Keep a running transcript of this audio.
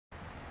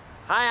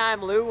Hi,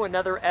 I'm Lou,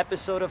 another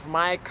episode of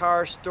My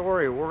Car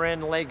Story. We're in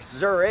Lake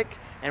Zurich,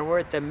 and we're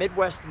at the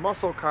Midwest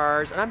Muscle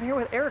Cars, and I'm here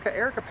with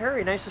Erica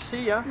Perry. Nice to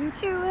see you. You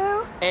too,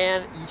 Lou.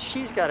 And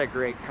she's got a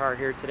great car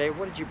here today.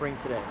 What did you bring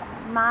today?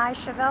 My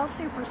Chevelle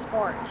Super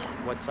Sport.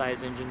 What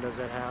size engine does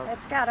it have?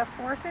 It's got a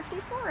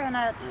 454 in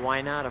it.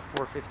 Why not a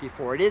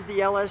 454? It is the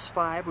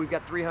LS5. We've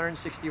got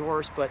 360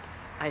 horse, but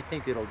I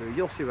think it'll do.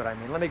 You'll see what I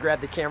mean. Let me grab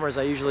the camera as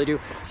I usually do.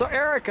 So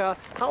Erica,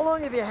 how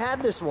long have you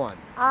had this one?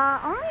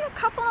 Only a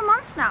couple of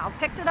months now.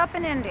 Picked it up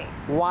in Indy.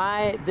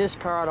 Why this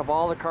car out of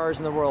all the cars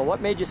in the world?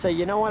 What made you say,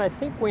 you know what, I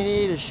think we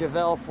need a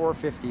Chevelle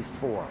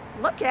 454?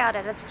 Look at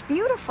it. It's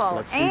beautiful.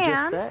 Let's do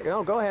just that.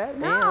 No, go ahead.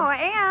 No,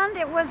 and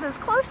it was as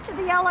close to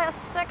the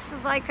LS6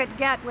 as I could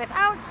get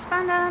without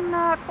spending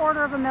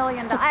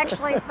 $250,000.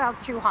 Actually,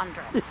 about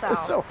 200.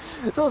 So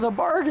it's a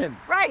bargain.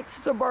 Right.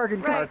 It's a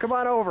bargain car. Right. Come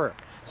on over.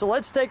 So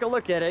let's take a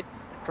look at it.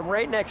 Come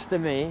right next to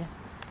me.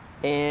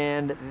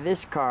 And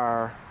this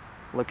car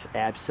looks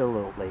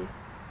absolutely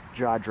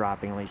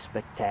jaw-droppingly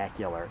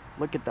spectacular.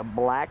 Look at the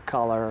black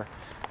color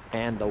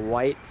and the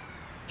white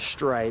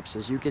stripes.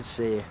 As you can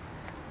see,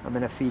 I'm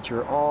going to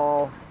feature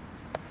all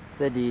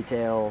the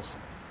details.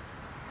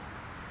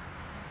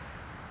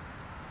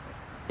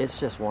 It's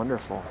just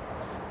wonderful.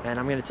 And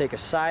I'm going to take a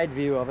side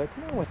view of it.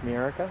 Come on with me,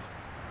 Erica.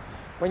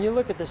 When you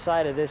look at the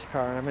side of this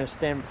car, and I'm going to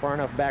stand far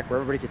enough back where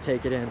everybody can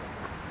take it in.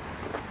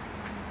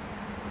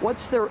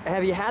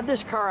 Have you had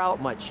this car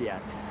out much yet?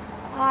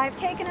 I've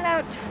taken it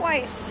out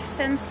twice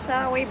since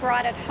we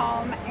brought it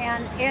home,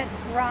 and it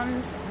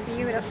runs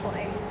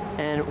beautifully.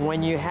 And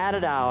when you had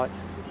it out,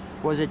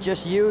 was it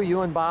just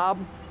you and Bob?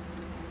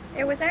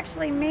 It was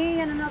actually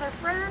me and another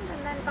friend,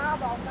 and then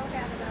Bob also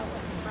had it out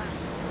with a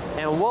friend.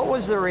 And what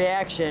was the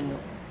reaction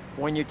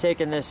when you're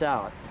taking this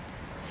out?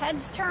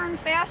 Heads turn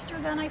faster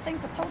than I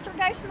think the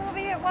Poltergeist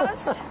movie it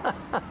was.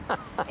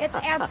 It's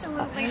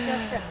absolutely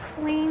just a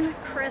clean,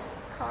 crisp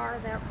car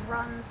that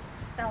runs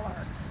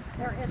stellar.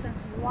 There isn't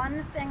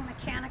one thing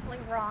mechanically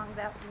wrong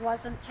that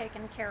wasn't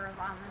taken care of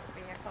on this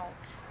vehicle.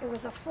 It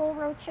was a full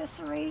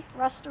rotisserie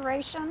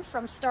restoration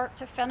from start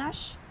to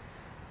finish.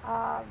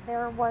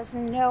 There was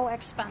no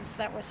expense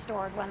that was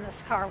stored when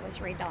this car was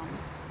redone.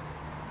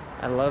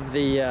 I love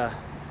the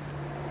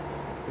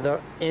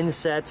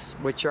insets,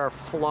 which are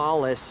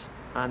flawless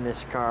on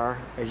this car,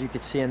 as you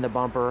can see in the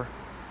bumper.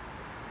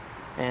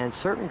 And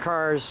certain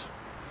cars,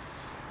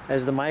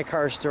 as the My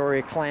Car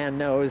Story clan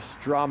knows,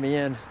 draw me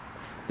in.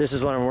 This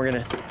is one we're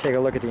going to take a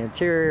look at the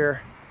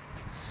interior.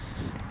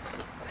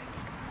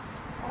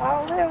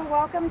 Oh, Lou,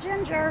 welcome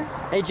Ginger.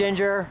 Hey,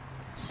 Ginger.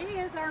 She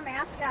is our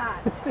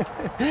mascot.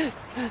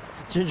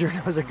 Ginger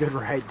knows a good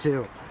ride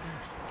too.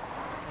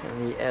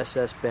 And the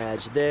SS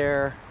badge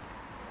there.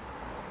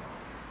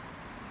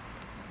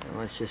 And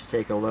let's just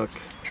take a look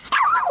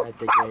at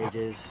the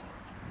gauges.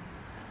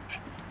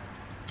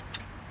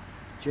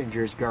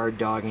 Ginger's guard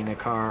dogging the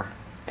car.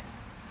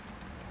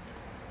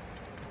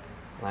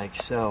 Like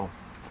so.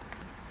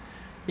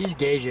 These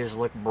gauges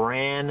look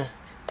brand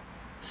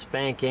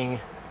spanking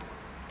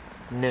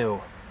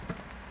new.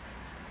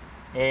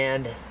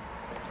 And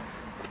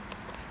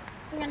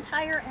the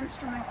entire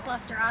instrument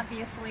cluster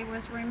obviously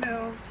was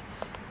removed,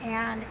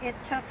 and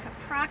it took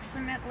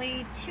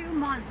approximately 2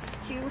 months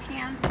to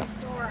hand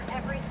restore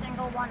every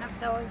single one of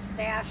those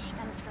dash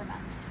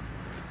instruments.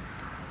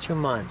 2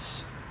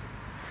 months.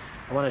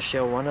 I want to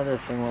show one other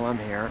thing while I'm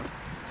here,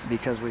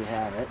 because we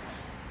have it,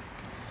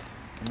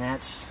 and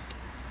that's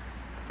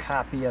a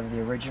copy of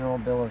the original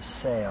bill of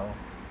sale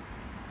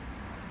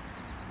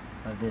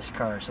of this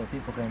car, so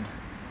people can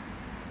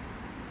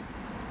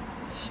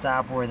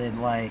stop where they'd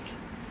like.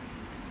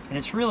 And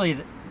it's really,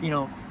 you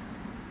know,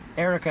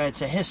 Erica,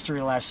 it's a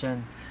history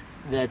lesson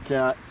that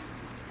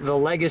the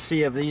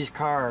legacy of these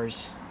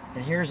cars,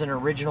 and here's an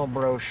original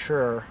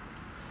brochure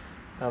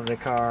of the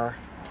car.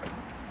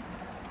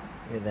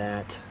 Look at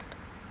that.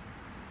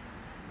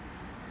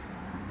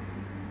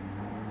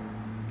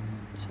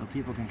 So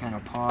people can kind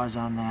of pause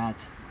on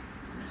that.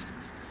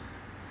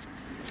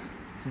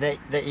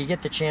 That you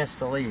get the chance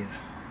to leave.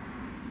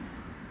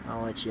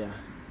 I'll let you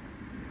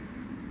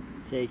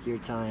take your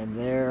time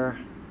there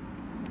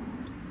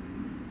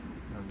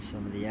on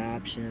some of the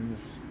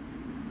options.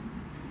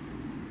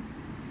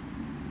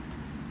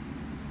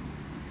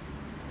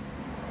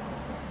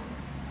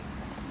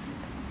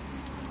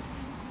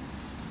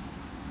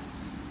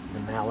 The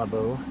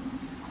Malibu,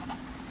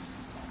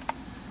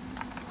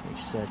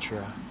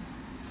 etc.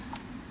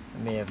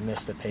 I may have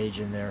missed a page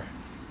in there.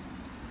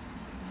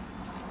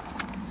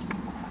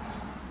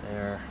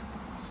 There.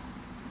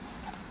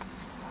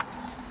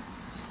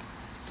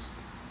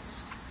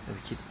 So we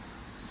keep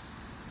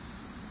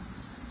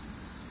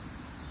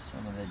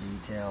some of the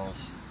details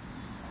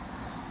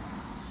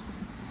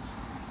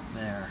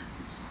there.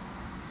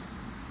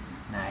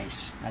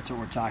 Nice. That's what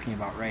we're talking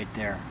about right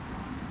there.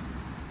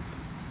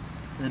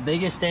 The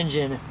biggest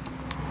engine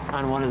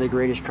on one of the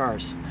greatest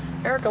cars.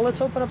 Erica,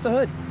 let's open up the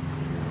hood.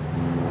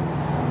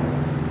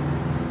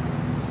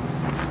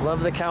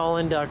 Love the cowl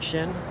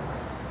induction.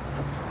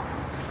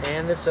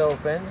 And this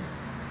open.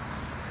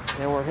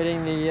 And we're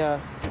hitting the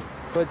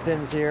hood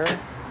pins here.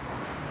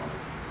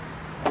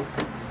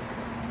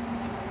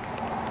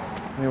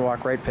 Let me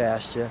walk right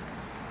past you.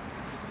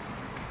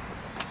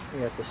 We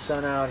got the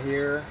sun out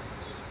here.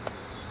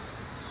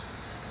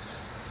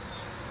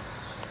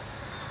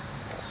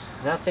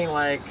 Nothing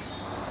like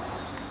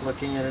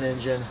looking at an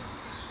engine.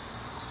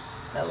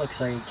 That looks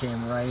like it came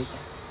right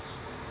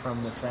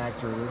from the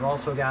factory. We've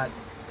also got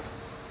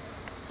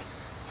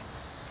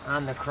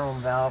on the chrome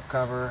valve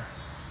cover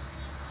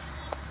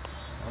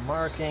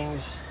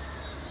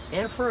markings,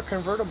 and for a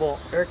convertible,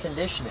 air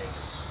conditioning.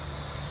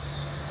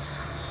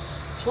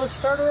 So let's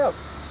start her up.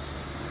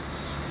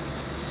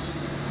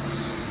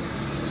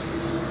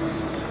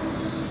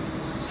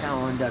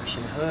 Cowl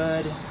induction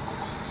hood.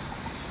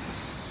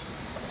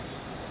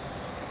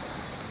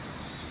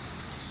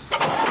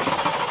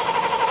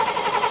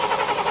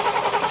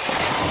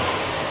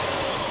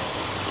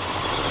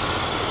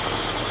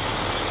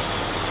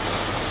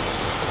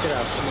 Look at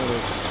how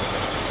smooth.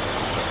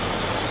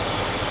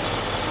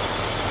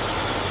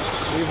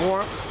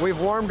 We've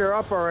warmed her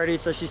up already,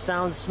 so she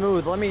sounds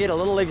smooth. Let me get a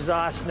little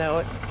exhaust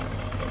note.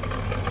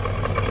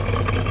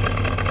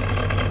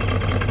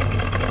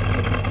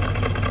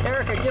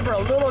 Erica, give her a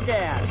little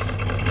gas.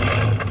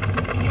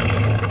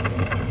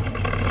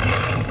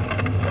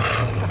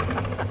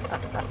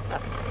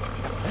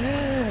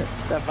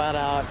 Step on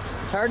out.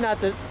 It's hard not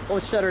to,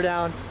 let's shut her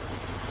down.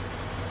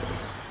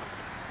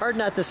 Hard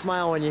not to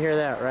smile when you hear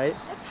that, right?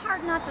 It's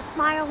hard not to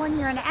smile when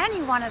you're in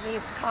any one of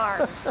these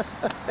cars.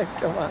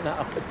 Come on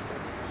out.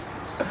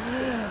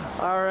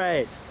 All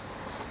right.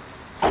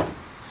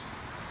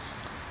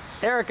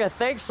 Erica,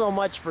 thanks so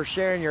much for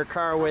sharing your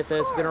car with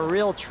us. It's been a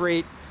real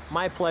treat.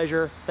 My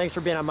pleasure. Thanks for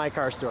being on My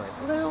Car Story.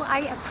 Lou,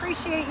 I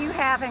appreciate you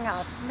having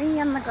us, me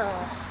and the girl.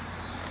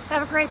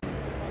 Have a great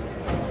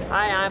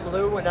Hi, I'm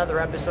Lou, another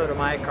episode of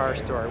My Car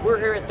Story. We're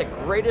here at the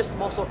greatest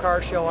muscle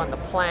car show on the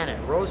planet,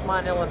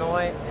 Rosemont,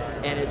 Illinois,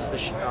 and it's the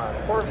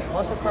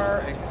Muscle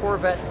Car and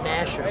Corvette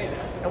National.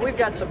 And we've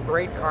got some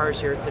great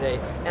cars here today.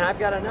 And I've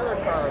got another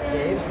car of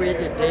Dave's. We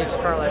did Dave's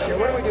car last year.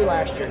 What did we do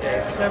last year,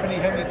 Dave? 70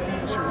 Heavy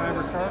King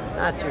Survivor car.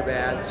 Not too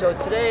bad. So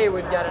today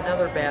we've got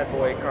another bad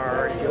boy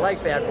car. If you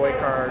like bad boy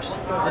cars,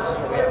 this is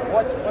what we have.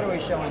 What are we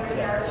showing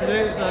today?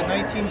 Today's a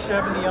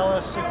 1970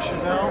 LS6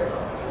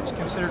 Chevelle. It's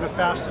considered the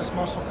fastest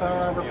muscle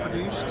car ever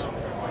produced.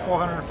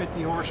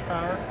 450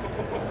 horsepower,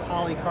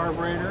 Holley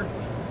carburetor.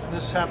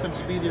 This happens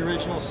to be the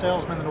original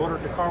salesman that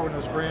ordered the car when it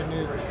was brand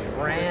new.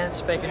 Brand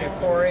spanking new.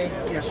 Corey.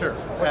 Yes, sir.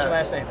 What's your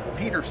last name?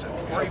 Peterson.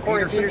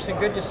 Corey Peterson,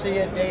 good to see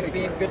you. Dave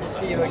Beam, good to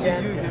see you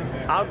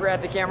again. I'll grab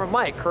the camera.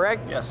 Mike,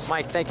 correct? Yes.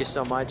 Mike, thank you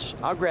so much.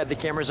 I'll grab the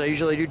camera as I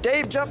usually do.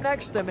 Dave, jump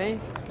next to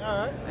me.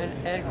 All right.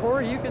 And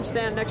Corey, you can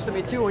stand next to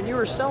me too. When you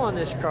were selling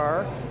this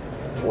car,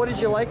 what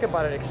did you like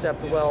about it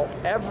except, well,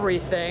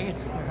 everything?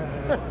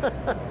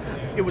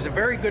 It was a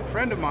very good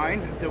friend of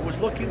mine that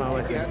was looking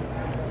to get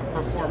a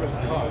performance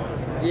car.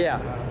 Yeah.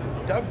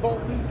 Doug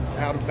Bolton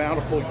out of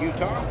Bountiful,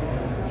 Utah.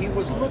 He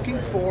was looking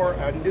for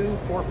a new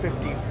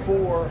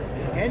 454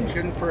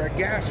 engine for a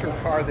gasser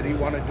car that he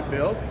wanted to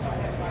build.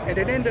 And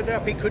it ended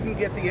up he couldn't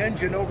get the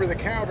engine over the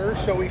counter,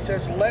 so he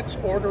says, let's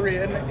order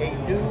in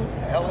a new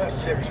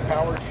LS6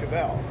 powered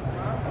Chevelle.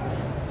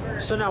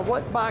 So now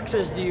what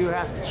boxes do you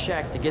have to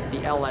check to get the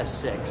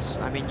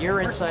LS6? I mean,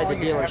 you're inside the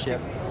dealership.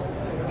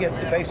 Get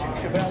the basic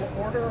Chevelle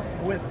order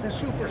with the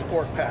Super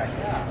Sport package.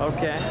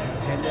 Okay.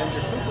 And then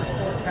the Super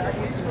Sport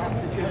package has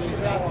to do with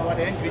what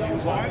engine you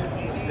want.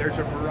 There's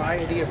a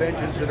variety of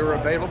engines that are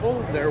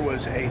available. There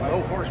was a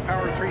low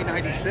horsepower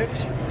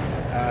 396,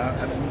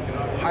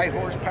 a high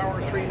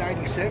horsepower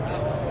 396,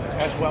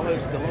 as well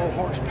as the low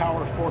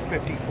horsepower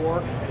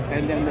 454,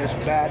 and then this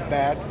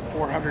bad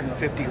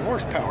 450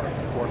 horsepower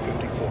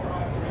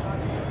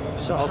 454.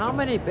 So how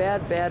many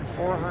bad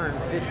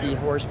 450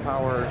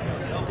 horsepower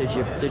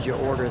did you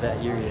order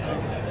that year, you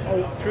think?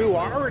 Oh, through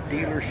our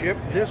dealership,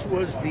 this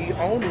was the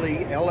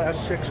only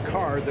LS6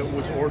 car that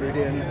was ordered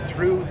in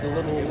through the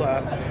little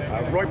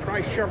Roy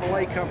Price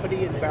Chevrolet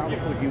company in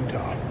Bountiful,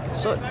 Utah.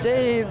 So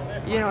Dave,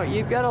 you know,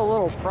 you've got a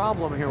little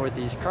problem here with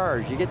these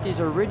cars. You get these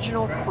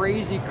original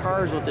crazy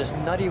cars with this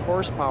nutty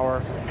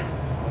horsepower.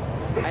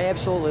 I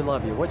absolutely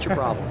love you. What's your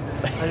problem?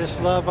 I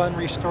just love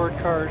unrestored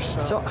cars.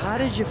 So how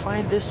did you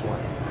find this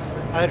one?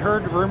 I'd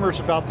heard rumors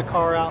about the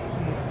car out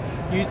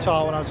in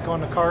Utah when I was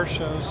going to car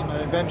shows, and I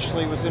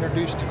eventually was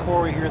introduced to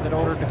Corey here that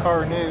ordered the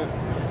car new.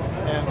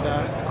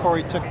 And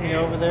Corey took me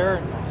over there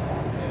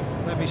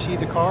and let me see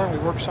the car, and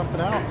we worked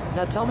something out.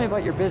 Now tell me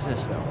about your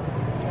business, though.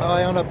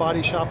 I own a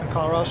body shop in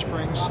Colorado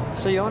Springs.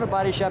 So you own a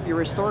body shop, you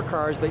restore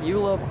cars, but you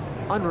love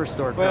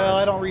unrestored cars. Well,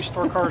 I don't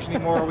restore cars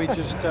anymore. We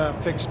just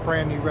fix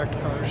brand new wrecked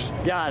cars.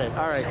 Got it.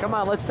 All right, come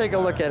on, let's take a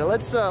look at it.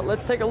 Let's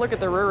take a look at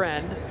the rear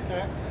end.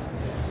 Okay.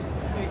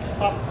 You can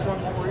pop the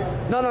trunk for you.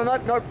 No,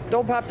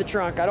 don't pop the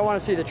trunk. I don't want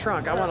to see the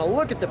trunk. I want to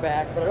look at the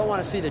back, but I don't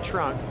want to see the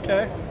trunk.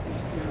 Okay.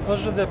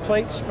 Those are the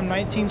plates from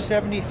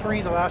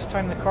 1973, the last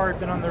time the car had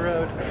been on the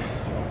road.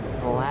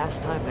 The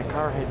last time the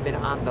car had been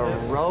on the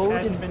road?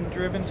 It hadn't been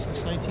driven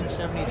since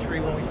 1973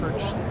 when we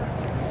purchased it.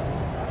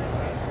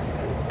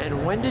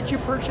 And when did you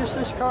purchase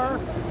this car?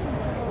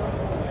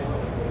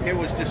 It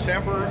was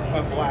December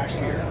of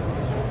last year.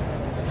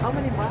 How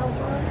many miles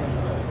are on this?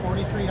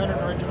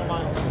 4,300 original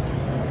miles.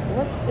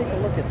 Let's take a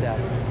look at that.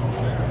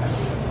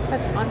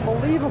 That's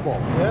unbelievable.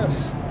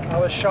 Yes, I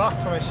was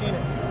shocked when I seen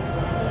it.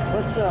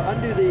 Let's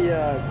undo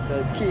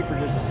the key for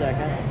just a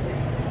second.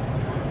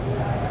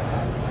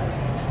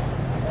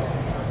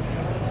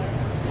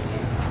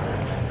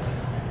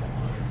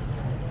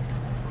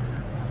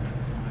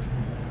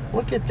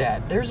 Look at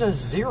that. There's a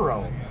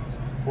 0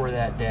 where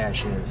that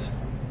dash is.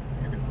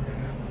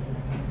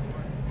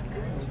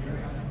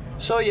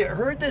 So you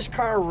heard this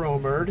car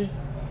rumored.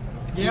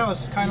 Yeah, it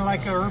was kind of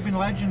like an urban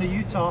legend of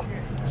Utah.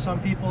 Some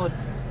people had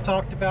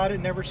talked about it,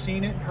 never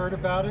seen it, and heard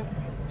about it.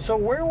 So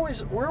where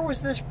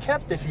was this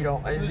kept? If you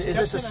don't, is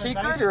this a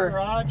secret nice or?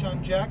 Garage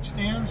on jack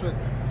stands with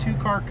 2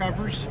 car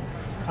covers.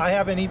 I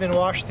haven't even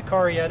washed the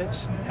car yet. It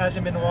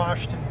hasn't been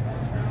washed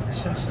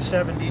since the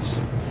 70s.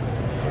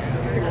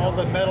 All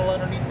the metal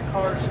underneath the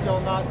car is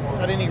still not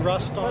any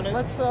rust on it.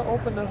 Let's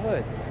open the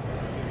hood.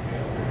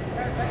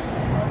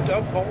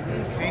 Doug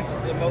Bolton came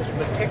from the most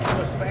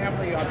meticulous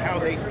family on how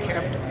they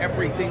kept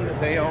everything that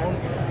they own,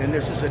 and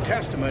this is a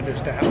testament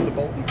as to how the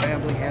Bolton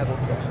family handled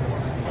it.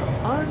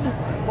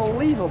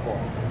 Unbelievable.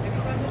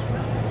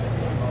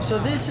 So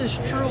this is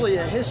truly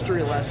a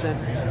history lesson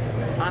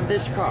on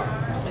this car.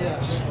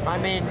 Yes. I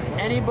mean,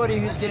 anybody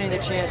who's getting the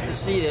chance to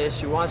see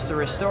this, who wants to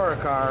restore a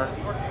car,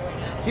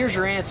 here's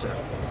your answer.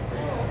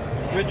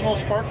 Original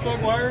spark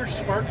plug wires,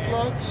 spark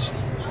plugs,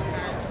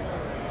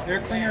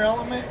 air cleaner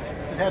element.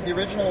 It had the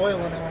original oil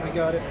in it when we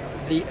got it.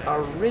 The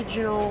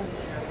original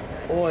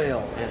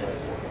oil in it.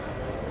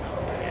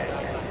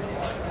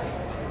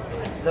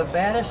 The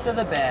baddest of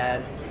the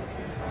bad,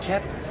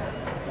 kept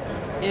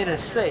in a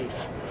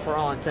safe for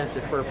all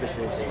intensive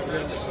purposes.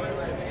 Yes.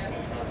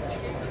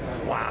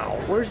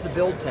 Wow. Where's the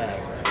build tag?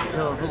 You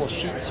know, those little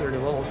sheets or the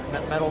little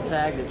metal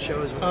tag that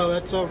shows. Oh,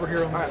 that's over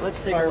here on the All right, let's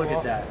take a look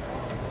at that.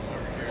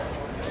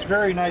 It's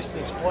very nice that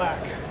it's black.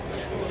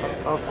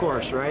 Of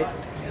course, right?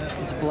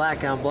 Yeah. It's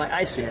black on black.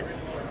 I see it.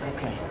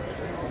 Okay.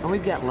 And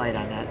we've got light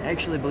on that.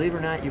 Actually, believe it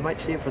or not, you might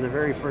see it for the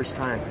very first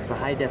time because the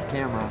high-def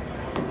camera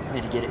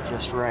made to get it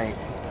just right.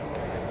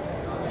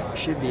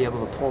 Should be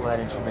able to pull that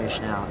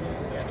information out.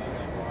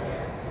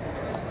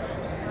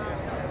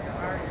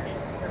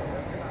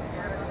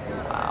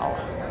 Wow.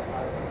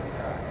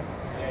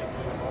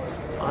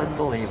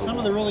 Unbelievable. Some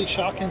of the really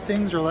shocking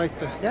things are like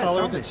the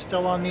color that's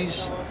still on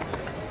these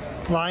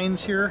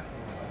lines here.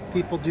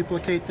 People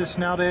duplicate this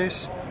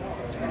nowadays.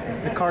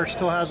 The car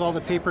still has all the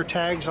paper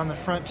tags on the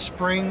front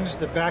springs,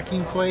 the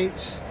backing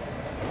plates,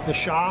 the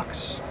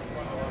shocks.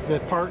 The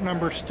part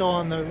number still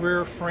on the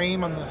rear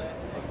frame on the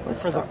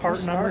Let's for the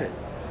part number.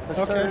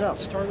 Let's start it up.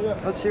 Start it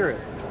up. Let's hear it.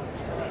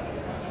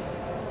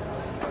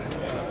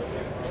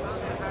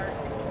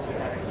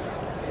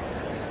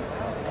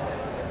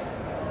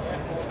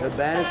 The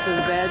baddest of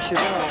the bad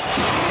Chevelle.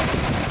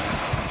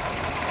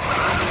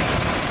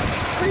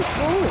 Pretty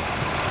smooth.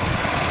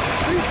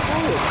 Pretty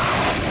smooth.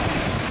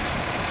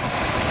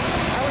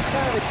 I was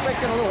kind of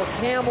expecting a little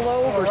cam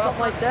lobe or something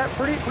like that.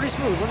 Pretty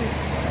smooth. Let me.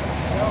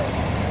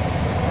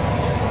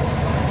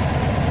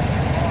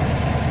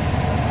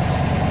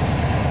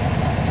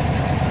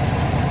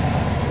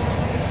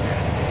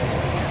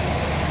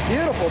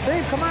 Beautiful.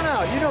 Dave, come on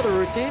out. You know the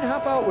routine.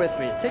 Hop out with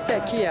me. Take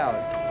that key out.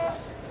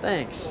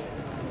 Thanks.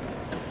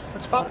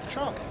 Let's pop the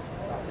trunk.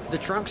 The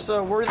trunk's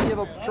worthy of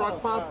a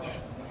trunk pop?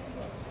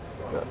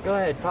 Go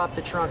ahead, pop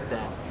the trunk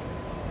then.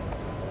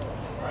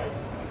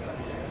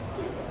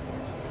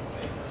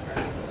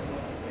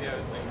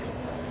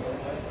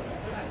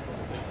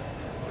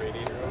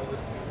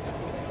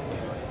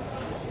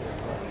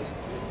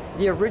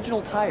 The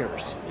original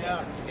tires.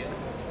 Yeah.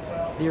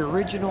 The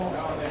original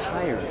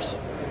tires.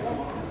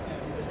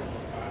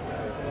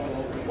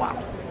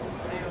 Wow.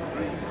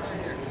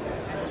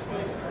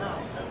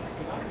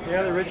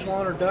 Yeah, the original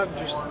owner, Doug,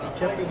 just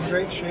kept it in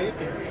great shape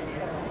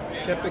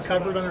and kept it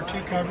covered under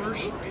 2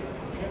 covers.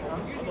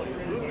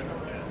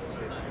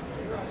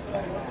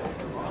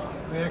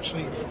 We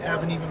actually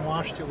haven't even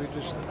washed it. We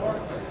just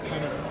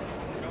kind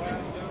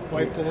of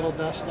wiped the little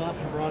dust off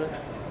and brought it,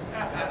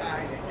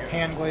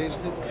 hand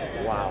glazed it.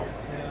 Wow.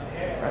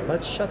 Yeah. All right,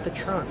 let's shut the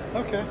trunk.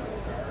 Okay.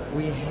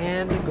 We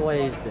hand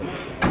glazed it.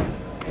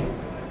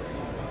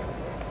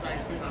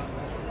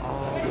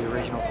 All the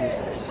original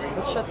pieces.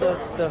 Let's shut the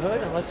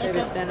hood and let's have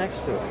you stand next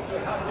to it.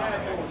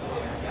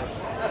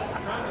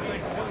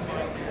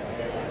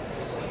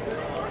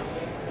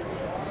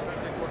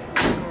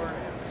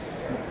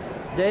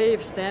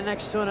 Dave, stand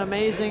next to an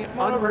amazing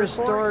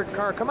unrestored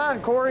car. Come on,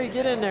 Corey,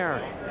 get in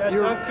there.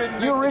 Yeah,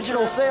 you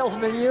original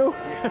salesman, you.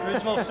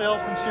 Original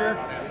salesman's here.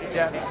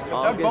 Yeah,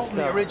 All Doug good Bolton,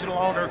 the stuff. original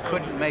owner,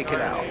 couldn't make it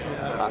out.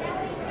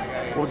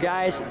 Well,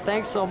 guys,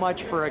 thanks so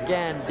much for,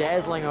 again,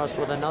 dazzling us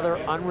with another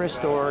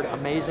unrestored,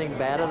 amazing,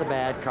 bad of the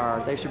bad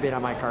car. Thanks for being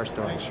on My Car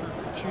Store. Thanks for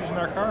choosing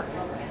our car.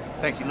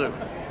 Thank you, Lou.